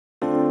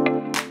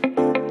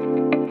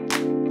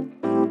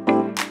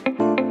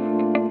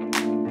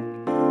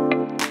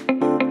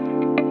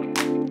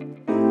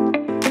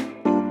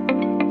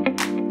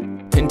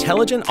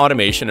Intelligent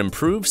automation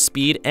improves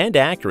speed and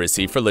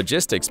accuracy for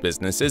logistics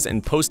businesses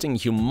in posting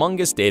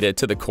humongous data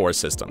to the core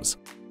systems.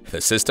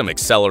 The system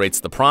accelerates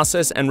the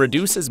process and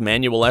reduces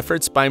manual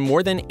efforts by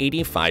more than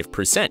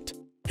 85%.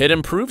 It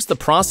improves the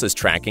process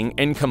tracking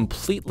and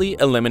completely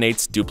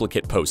eliminates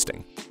duplicate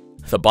posting.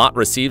 The bot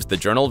receives the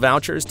journal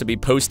vouchers to be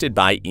posted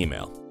by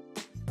email.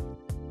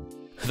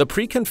 The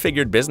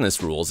pre-configured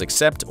business rules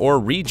accept or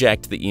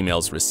reject the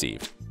emails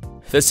received.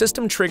 The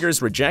system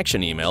triggers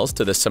rejection emails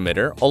to the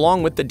submitter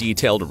along with the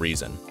detailed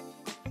reason.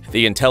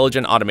 The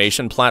intelligent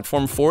automation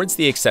platform forwards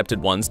the accepted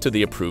ones to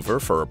the approver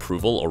for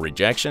approval or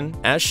rejection,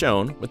 as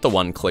shown with the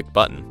one-click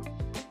button.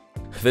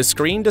 The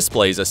screen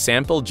displays a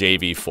sample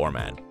JV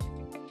format.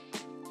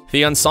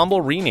 The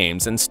ensemble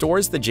renames and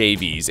stores the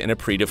JVs in a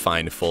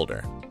predefined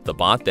folder. The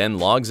bot then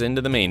logs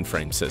into the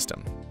mainframe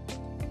system.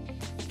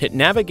 It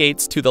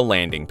navigates to the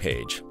landing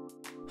page.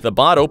 The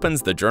bot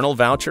opens the journal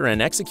voucher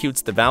and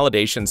executes the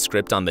validation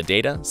script on the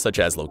data, such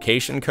as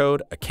location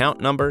code, account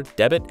number,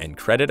 debit and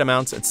credit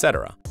amounts,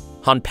 etc.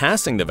 On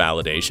passing the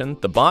validation,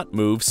 the bot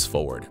moves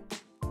forward.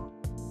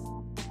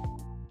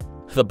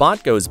 The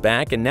bot goes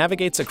back and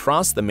navigates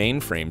across the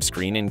mainframe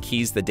screen and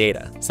keys the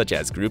data, such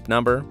as group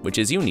number, which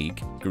is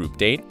unique, group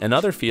date, and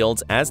other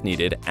fields as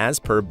needed as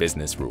per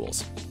business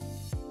rules.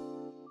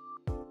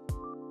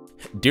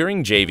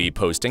 During JV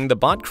posting, the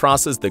bot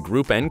crosses the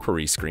group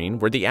enquiry screen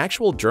where the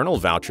actual journal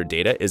voucher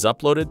data is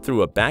uploaded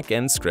through a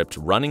back-end script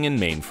running in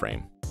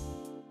mainframe.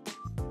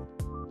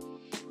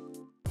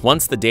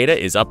 Once the data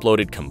is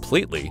uploaded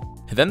completely,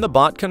 then the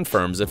bot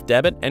confirms if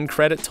debit and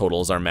credit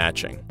totals are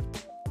matching.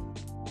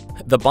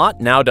 The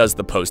bot now does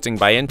the posting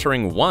by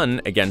entering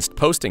 1 against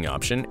posting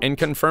option and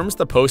confirms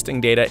the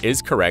posting data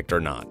is correct or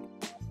not.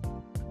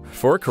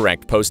 For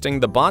correct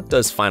posting, the bot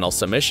does final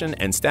submission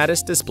and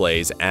status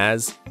displays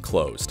as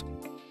closed.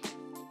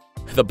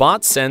 The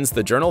bot sends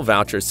the journal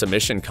voucher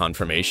submission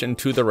confirmation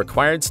to the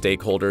required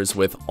stakeholders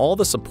with all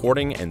the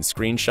supporting and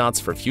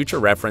screenshots for future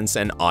reference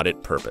and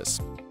audit purpose.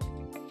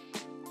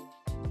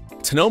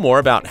 To know more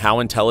about how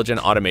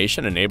intelligent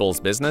automation enables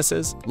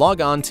businesses,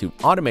 log on to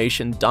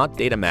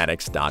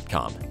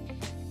automation.datamatics.com.